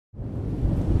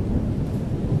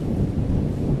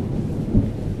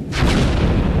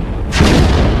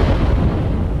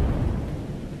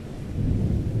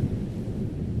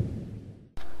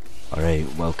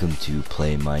welcome to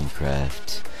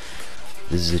Playminecraft.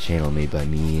 This is a channel made by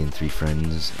me and 3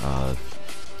 friends.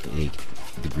 The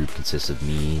group consists of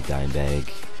me,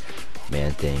 Dimebag,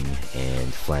 Man-Thing,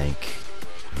 and Flank.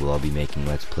 We'll all be making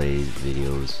Let's Plays,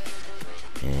 videos,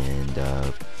 and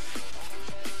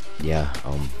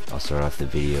I'll start off the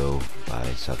video by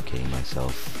suffocating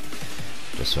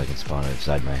myself just so I can spawn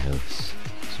outside my house.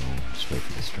 So just wait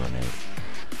for this to run out.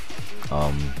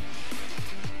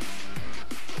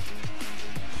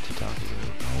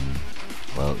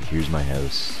 Well, here's my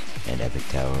house, and Epic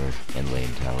Tower, and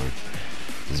Lame Tower.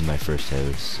 This is my first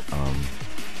house,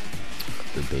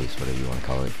 or base, whatever you want to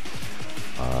call it.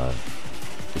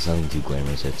 There's nothing too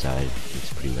glamorous outside.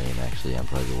 It's pretty lame, actually. I'm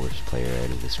probably the worst player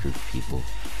out of this group of people.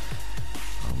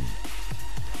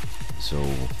 So,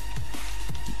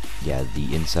 yeah,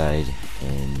 the inside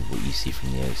and what you see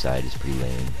from the outside is pretty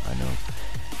lame, I know.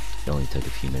 It only took a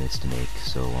few minutes to make,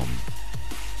 so,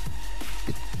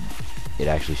 it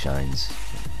actually shines.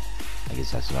 I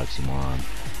guess that's an oxymoron.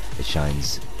 It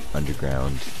shines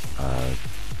underground,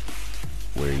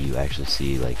 where you actually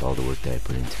see like all the work that I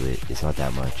put into it. It's not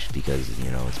that much because,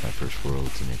 you know, it's my first world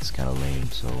and it's kind of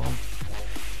lame. So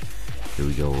here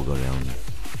we go. We'll go down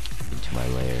into my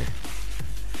lair.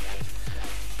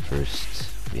 First,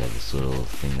 we have this little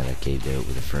thing that I caved out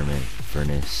with a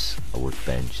furnace, a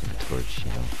workbench, and a torch.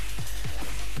 You know,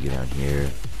 you go down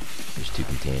here. There's 2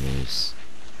 containers.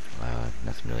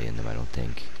 Nothing really in them, I don't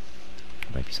think.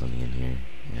 Might be something in here,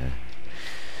 yeah.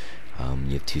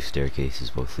 You have 2 staircases,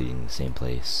 both leading to the same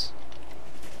place.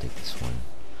 Take this one.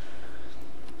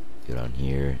 Go down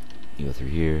here, you go through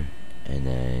here, and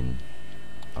then,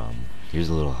 here's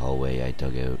a little hallway I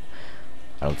dug out.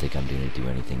 I don't think I'm gonna do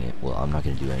anything, well, I'm not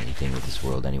gonna do anything with this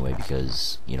world anyway,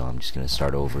 because, you know, I'm just gonna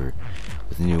start over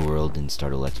with a new world and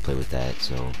start a Let's Play with that,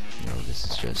 so, you know, this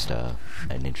is just, an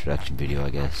introduction video, I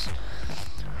guess.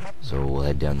 So we'll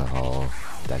head down the hall,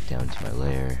 back down to my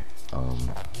lair.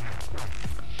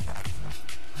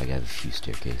 I got a few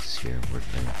staircases here,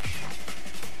 workbench.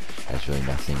 That's really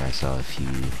nothing. I saw a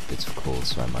few bits of coal,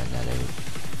 so I mined that out.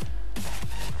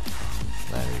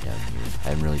 Ladder down here. I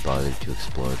haven't really bothered to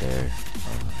explore there.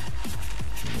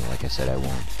 You know, like I said, I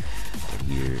won't. But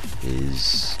here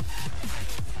is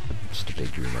just a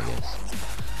big room, I guess.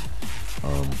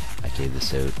 I caved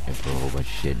this out and put a whole bunch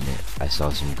of shit in it. I saw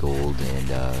some gold and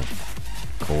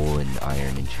coal and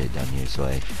iron and shit down here, so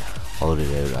I hauled it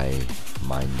out. I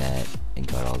mined that and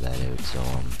got all that out. So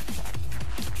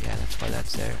yeah, that's why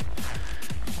that's there.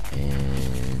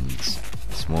 And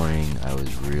this morning I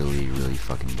was really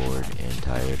fucking bored and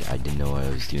tired. I didn't know what I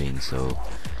was doing, so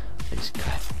I just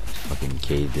fucking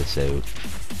caved this out.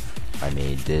 I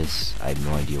made this. I have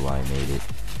no idea why I made it.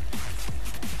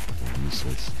 Fucking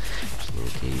useless. Just a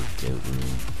little caved out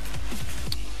room.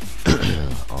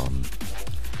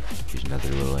 Here's another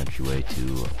little entryway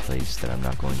to a place that I'm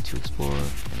not going to explore,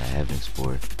 and I haven't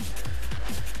explored.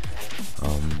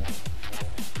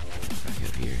 Back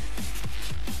out here.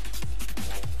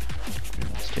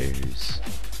 Down the stairs.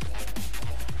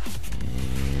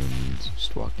 And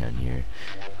just walk down here.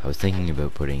 I was thinking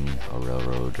about putting a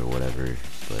railroad or whatever,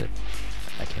 but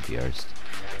I can't be arsed.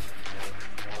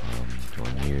 Go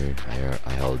in here.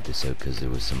 I hauled this out because there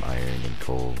was some iron and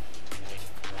coal.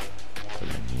 Put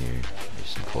it in here. There's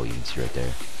some coal you can see right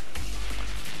there.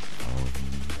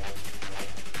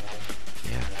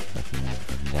 Yeah, nothing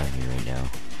down here right now.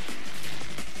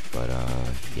 But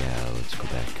yeah, let's go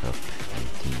back up and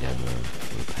continue down the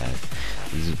little path.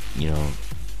 This is, you know,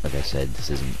 like I said, this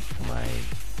isn't my,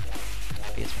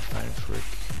 I guess my finest work.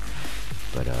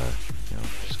 But you know,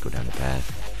 just go down the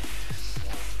path.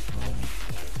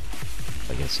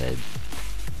 Like I said,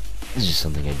 this is just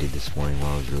something I did this morning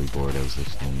while I was really bored. I was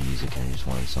listening to music and I just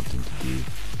wanted something to do.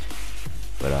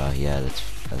 But yeah,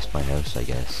 that's my house, I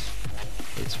guess.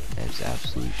 It's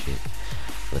absolute shit.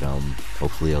 But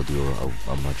hopefully I'll do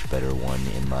a much better one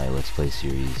in my Let's Play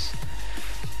series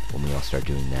when we all start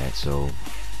doing that. So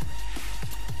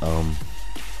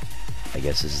I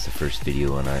guess this is the first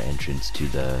video on our entrance to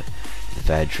the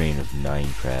fad train of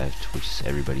Minecraft, which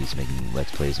everybody's making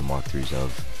Let's Plays and walkthroughs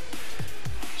of.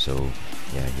 So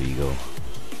yeah, here you go.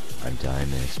 I'm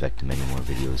Dime and expect many more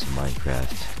videos of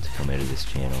Minecraft to come out of this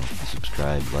channel.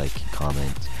 Subscribe, like,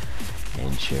 comment,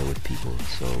 and share with people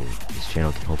so this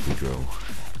channel can hopefully grow.